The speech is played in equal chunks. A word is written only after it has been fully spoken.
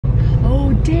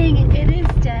dang, it is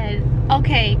dead.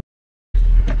 Okay.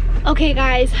 Okay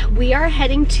guys, we are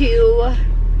heading to,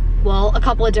 well, a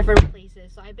couple of different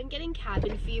places. So I've been getting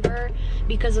cabin fever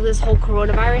because of this whole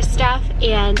coronavirus stuff,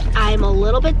 and I'm a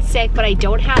little bit sick, but I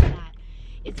don't have that.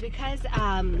 It's because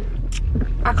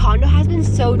our condo has been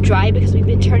so dry because we've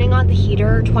been turning on the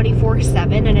heater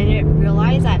 24/7, and I didn't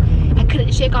realize that I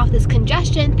couldn't shake off this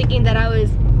congestion, thinking that I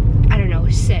was, I don't know,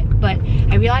 sick. But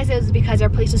I realized it was because our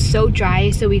place is so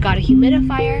dry, so we got a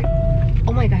humidifier.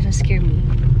 Oh my gosh, that scared me.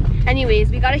 Anyways,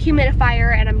 we got a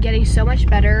humidifier and I'm getting so much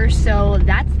better, so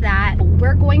that's that.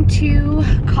 We're going to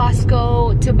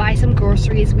Costco to buy some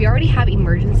groceries. We already have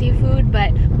emergency food,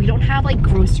 but we don't have like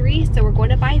groceries, so we're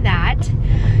going to buy that.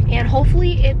 And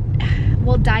hopefully it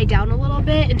will die down a little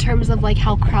bit in terms of like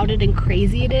how crowded and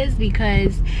crazy it is,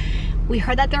 because we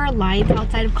heard that there are lines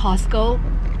outside of Costco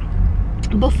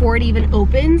before it even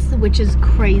opens, which is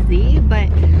crazy. But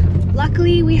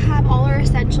luckily we have all our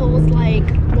essentials like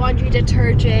laundry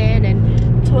detergent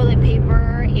and toilet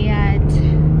paper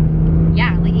and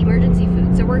yeah, like emergency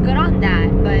food, so we're good on that.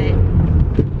 But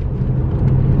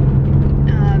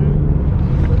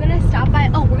we're gonna stop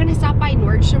by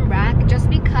Nordstrom Rack just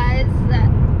because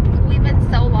we've been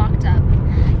so locked up,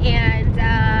 and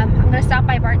I'm gonna stop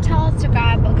by Bartell's to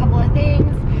grab a couple of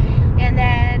things, and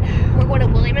then we're going to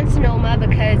William and Sonoma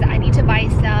because I need to buy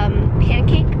some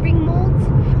pancake ring molds.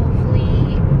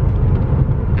 Hopefully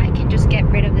I can just get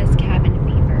rid of this cabin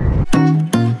fever.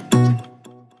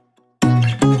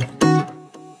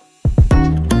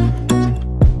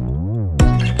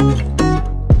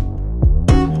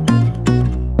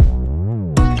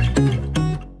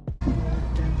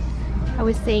 I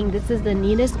was saying this is the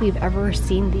neatest we've ever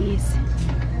seen these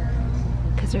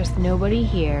because there's nobody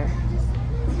here.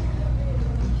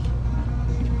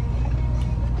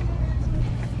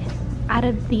 Out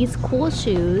of these cool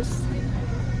shoes,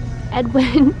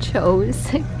 Edwin chose.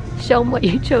 Show him what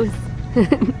you chose.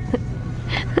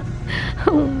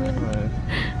 Oh man. What?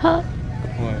 Huh?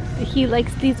 What? He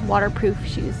likes these waterproof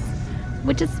shoes,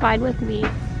 which is fine with me.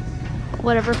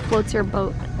 Whatever floats your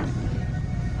boat.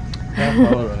 I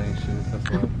follow running shoes, that's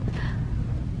what.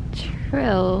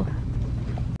 True.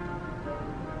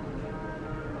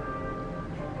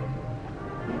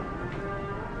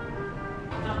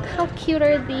 How cute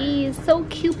are these? So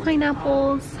cute,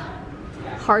 pineapples.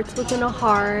 Hearts within a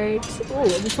heart. Oh,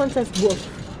 this one says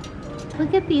woof.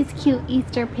 Look at these cute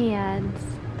Easter pants.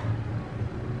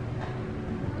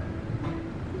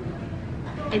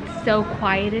 It's so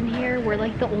quiet in here. We're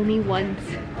like the only ones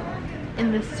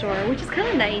in the store, which is kind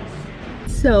of nice.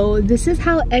 So this is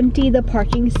how empty the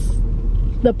parking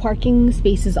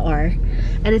spaces are,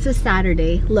 and it's a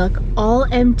Saturday. Look, all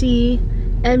empty,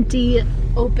 empty,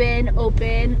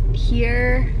 open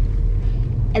here.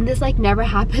 And this like never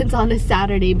happens on a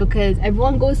Saturday because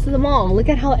everyone goes to the mall. Look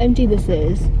at how empty this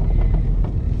is.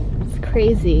 It's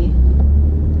crazy.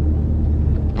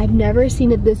 I've never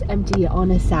seen it this empty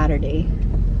on a Saturday.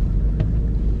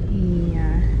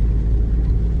 Yeah.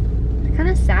 It's kind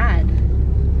of sad.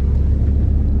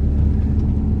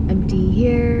 Empty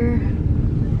here.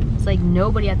 It's like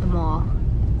nobody at the mall.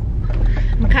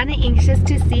 I'm kind of anxious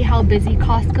to see how busy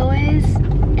Costco is.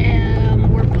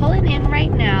 We're pulling in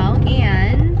right now,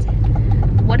 and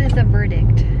what is the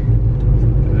verdict?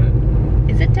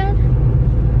 Is it dead?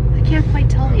 I can't quite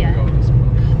tell yet.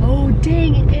 Oh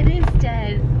dang, it is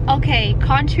dead. Okay,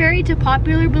 contrary to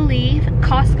popular belief,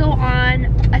 Costco on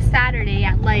a Saturday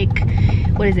at like,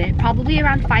 what is it? Probably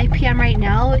around 5 p.m. right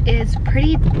now is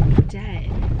pretty dead.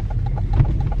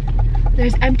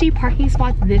 There's empty parking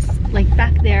spots like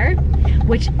back there,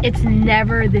 which it's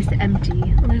never this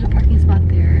empty. Oh, there's a parking spot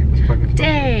there.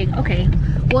 Dang, okay.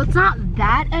 Well, it's not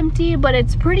that empty, but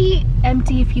it's pretty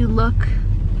empty if you look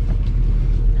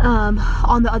on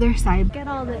the other side. Get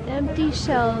all the empty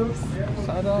shelves.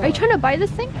 Are you trying to buy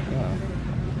this thing? Yeah.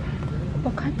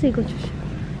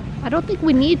 I don't think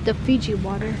we need the Fiji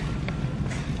water.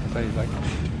 I thought you liked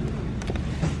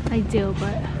it. I do,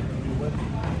 but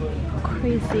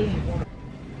crazy.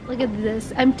 Look at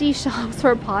this, empty shelves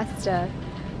for pasta.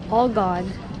 All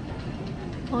gone.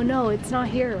 Oh no, it's not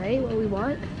here, right? What we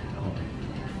want?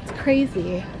 It's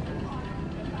crazy.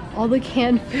 All the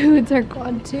canned foods are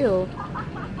gone too.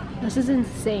 This is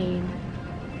insane.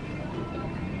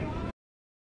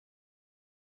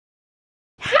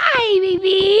 Hi,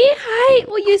 baby. Hi.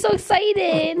 Oh, you're so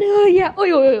excited. Oh, yeah.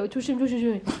 Oh, 조심.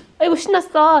 아이고,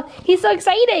 신났어. He's so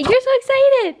excited. You're so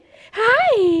excited.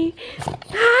 Hi.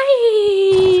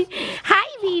 Hi. Hi,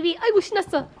 baby. 아이고,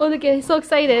 신났어. Oh, look at, he's so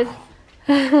excited.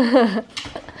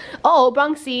 Oh,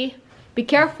 Bronxy. Be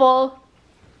careful.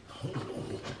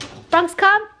 Bronx,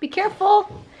 come. Be careful.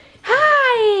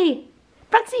 Hi!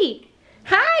 Bronxy!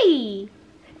 Hi!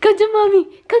 Come to mommy!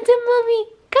 Come to mommy!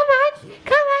 Come on!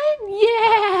 Come on!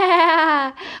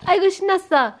 Yeah! 아이고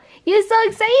신났어. You're so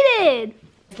excited!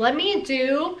 Let me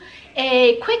do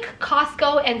a quick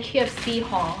Costco and KFC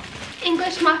haul.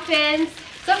 English muffins.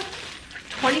 So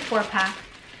 24 pack.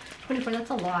 24, that's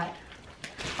a lot.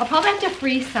 I'll probably have to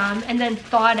freeze some and then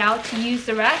thaw it out to use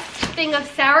the rest. Thing of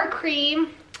sour cream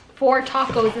for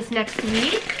tacos this next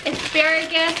week.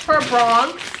 Asparagus for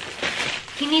Bronx.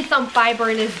 He needs some fiber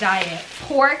in his diet.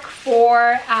 Pork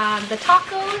for the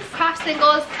tacos. Kraft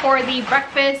singles for the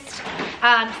breakfast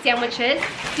sandwiches.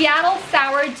 Seattle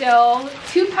sourdough.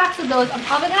 2 packs of those. I'm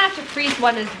probably gonna have to freeze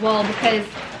one as well because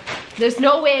there's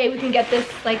no way we can get this,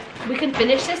 like, we can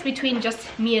finish this between just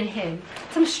me and him.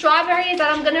 Some strawberries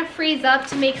that I'm gonna freeze up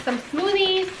to make some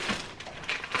smoothies.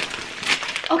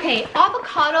 Okay,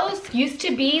 avocados used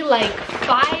to be like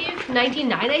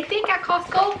 $5.99 I think at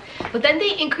Costco, but then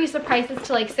they increased the prices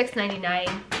to like $6.99,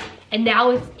 and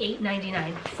now it's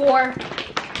 $8.99 for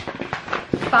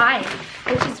 5,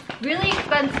 which is really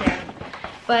expensive.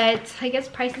 But I guess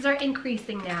prices are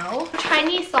increasing now.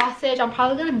 Chinese sausage, I'm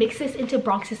probably gonna mix this into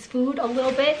Bronx's food a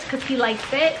little bit because he likes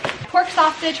it. Pork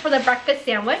sausage for the breakfast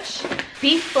sandwich.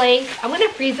 Beef flank, I'm gonna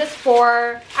freeze this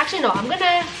for, actually no, I'm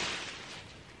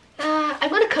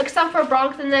gonna cook some for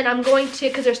Bronx, and then I'm going to,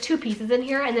 because there's 2 pieces in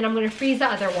here, and then I'm gonna freeze the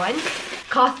other one.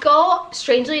 Costco,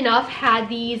 strangely enough, had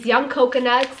these young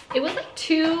coconuts. It was like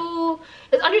it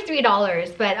was under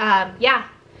 $3, but yeah.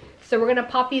 So we're gonna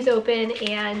pop these open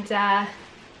and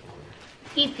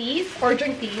eat these or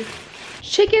drink these.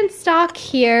 Chicken stock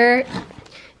here,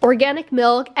 organic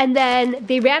milk, and then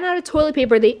they ran out of toilet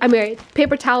paper.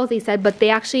 Paper towels they said, but they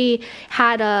actually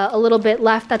had a little bit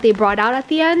left that they brought out at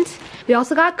the end. We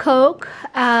also got Coke.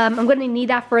 I'm gonna need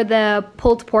that for the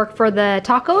pulled pork for the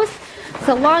tacos.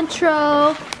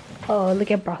 Cilantro. Oh,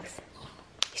 look at Bronx.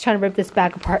 He's trying to rip this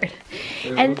bag apart.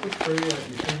 And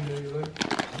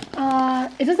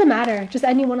it doesn't matter. Just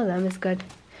any one of them is good.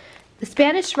 The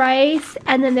Spanish rice,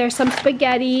 and then there's some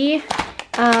spaghetti,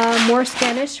 more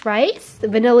Spanish rice, the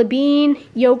vanilla bean,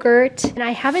 yogurt, and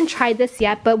I haven't tried this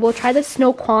yet, but we'll try the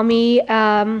Snoqualmie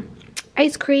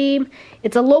ice cream.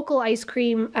 It's a local ice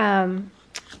cream,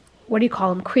 what do you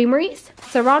call them, creameries.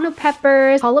 Serrano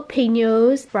peppers,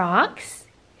 jalapenos, Bronx.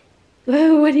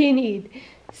 What do you need?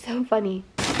 So funny.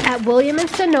 At William and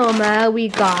Sonoma, we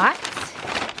got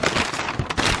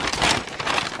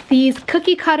these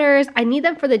cookie cutters. I need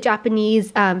them for the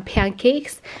Japanese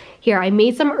pancakes. Here, I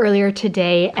made some earlier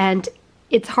today, and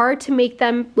it's hard to make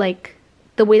them like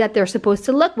the way that they're supposed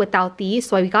to look without these,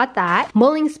 so I got that.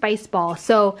 Mulling spice ball.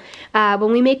 So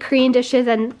when we make Korean dishes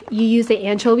and you use the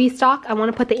anchovy stock, I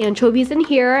want to put the anchovies in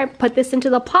here, put this into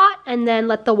the pot, and then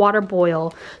let the water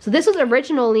boil. So this was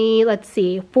originally, let's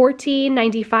see,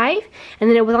 $14.95, and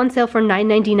then it was on sale for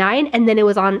 $9.99, and then it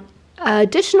was on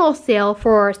additional sale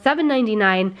for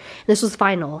 $7.99. This was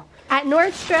final. At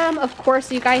Nordstrom, of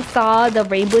course, you guys saw the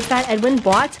rainbows that Edwin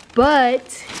bought,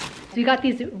 but we got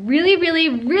these really, really,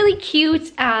 really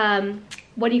cute,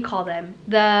 what do you call them?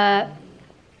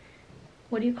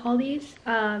 What do you call these?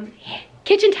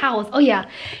 Kitchen towels. Oh yeah,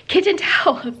 kitchen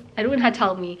towels. Edwin had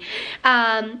told me.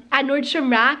 At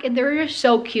Nordstrom Rack, and they're just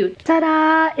so cute.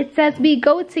 Ta-da! It says we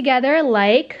go together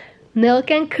like milk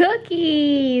and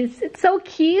cookies. It's so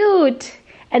cute.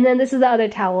 And then this is the other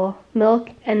towel.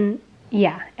 Milk and,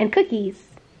 yeah, and cookies.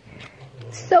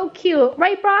 So cute.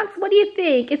 Right, Bronx? What do you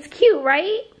think? It's cute,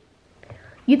 right?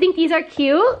 You think these are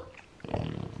cute?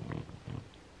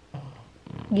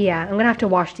 Yeah, I'm gonna have to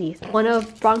wash these. One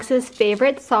of Bronx's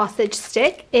favorite sausage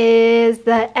stick is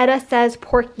the Etta Says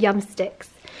pork yum sticks.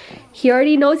 He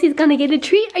already knows he's gonna get a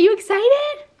treat. Are you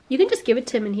excited? You can just give it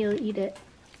to him and he'll eat it.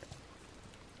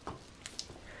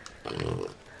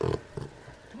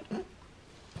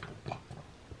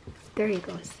 There he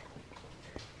goes.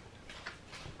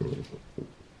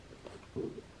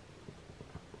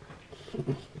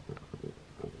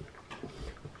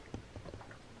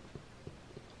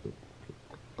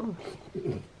 Oh.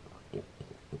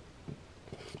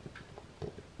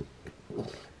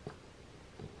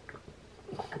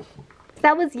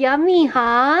 That was yummy,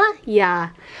 huh? Yeah,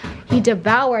 he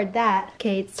devoured that.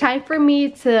 Okay, it's time for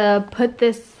me to put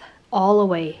this all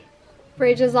away.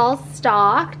 Fridge is all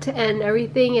stocked and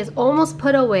everything is almost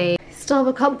put away. Still have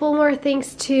a couple more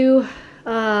things to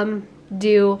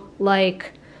do,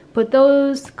 like put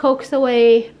those Cokes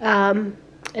away and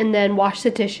then wash the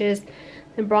dishes.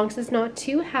 And Bronx is not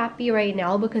too happy right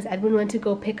now because Edwin went to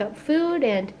go pick up food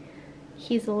and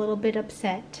he's a little bit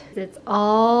upset. It's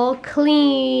all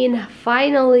clean,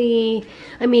 finally.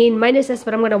 I mean, minus this,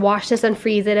 but I'm gonna wash this and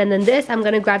freeze it. And then this, I'm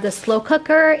gonna grab the slow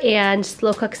cooker and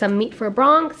slow cook some meat for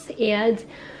Bronx. And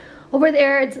over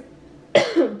there, it's,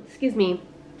 excuse me,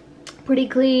 pretty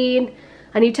clean.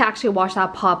 I need to actually wash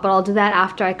that pot, but I'll do that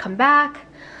after I come back.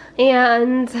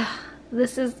 And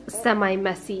this is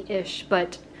semi-messy-ish,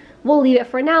 but we'll leave it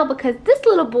for now because this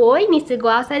little boy needs to go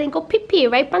outside and go pee-pee,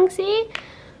 right, Bronxy?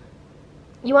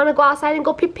 You want to go outside and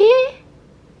go pee-pee?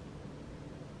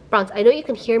 Bronx, I know you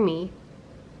can hear me.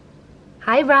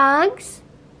 Hi, Bronx.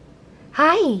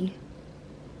 Hi.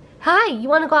 Hi, you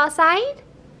want to go outside?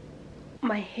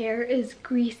 My hair is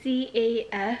greasy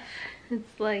AF.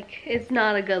 It's like, it's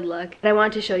not a good look. I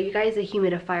wanted to show you guys a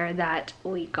humidifier that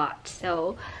we got.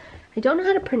 So, I don't know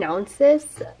how to pronounce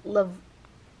this.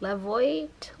 Levoit,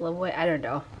 I don't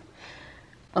know.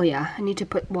 Oh yeah, I need to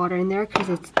put water in there because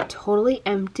it's totally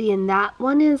empty, and that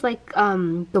one is like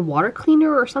the water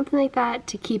cleaner or something like that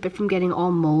to keep it from getting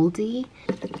all moldy.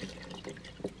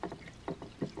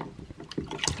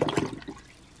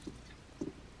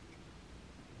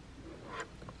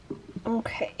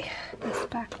 Okay, this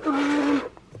back on.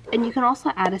 And you can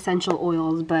also add essential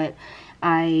oils, but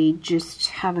I just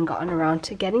haven't gotten around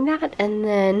to getting that. And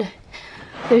then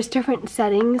there's different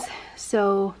settings,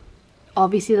 so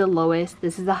obviously the lowest,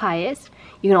 this is the highest.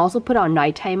 You can also put on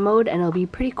nighttime mode and it'll be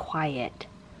pretty quiet.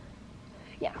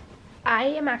 Yeah. I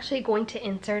am actually going to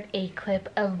insert a clip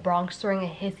of Bronx throwing a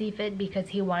hissy fit because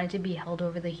he wanted to be held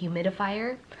over the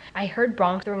humidifier. I heard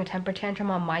Bronx throwing a temper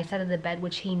tantrum on my side of the bed,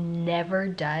 which he never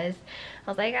does. I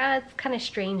was like, it's kind of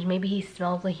strange. Maybe he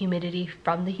smells the humidity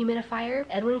from the humidifier.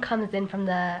 Edwin comes in from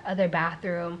the other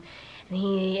bathroom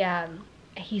and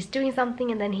he's doing something,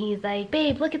 and then he's like,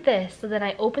 babe, look at this. So then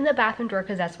I open the bathroom door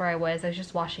because that's where I was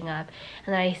just washing up,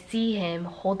 and then I see him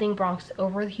holding Bronx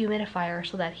over the humidifier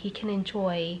so that he can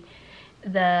enjoy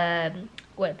the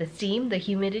steam, the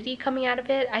humidity coming out of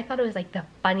it. I thought it was like the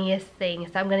funniest thing.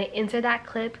 So I'm going to insert that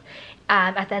clip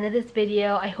at the end of this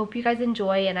video. I hope you guys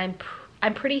enjoy, and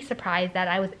I'm pretty surprised that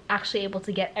I was actually able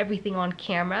to get everything on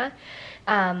camera.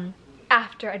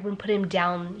 After Edwin put him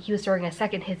down, he was throwing a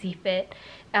second hissy fit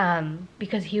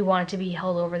because he wanted to be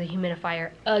held over the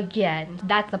humidifier again.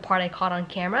 That's the part I caught on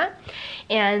camera.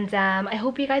 And I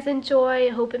hope you guys enjoy. I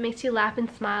hope it makes you laugh and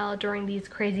smile during these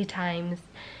crazy times.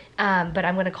 But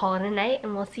I'm going to call it a night,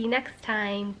 and we'll see you next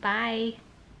time. Bye.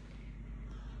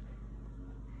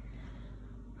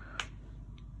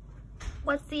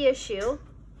 What's the issue?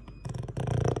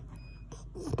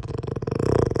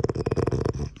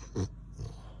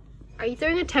 Are you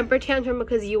throwing a temper tantrum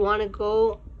because you want to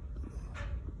go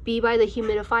be by the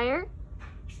humidifier?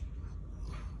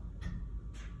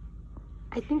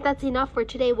 I think that's enough for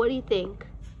today. What do you think?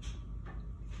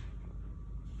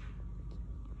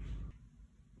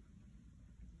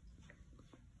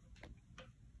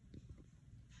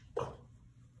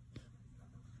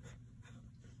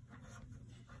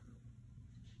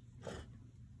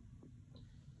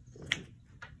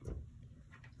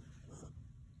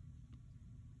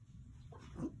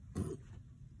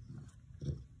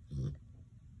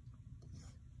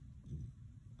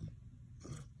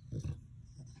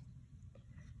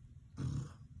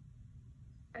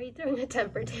 Are you throwing a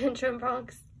temper tantrum,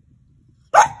 Bronx?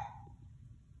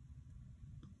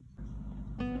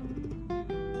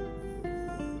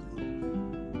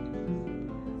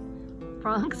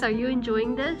 Bronx, are you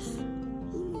enjoying this?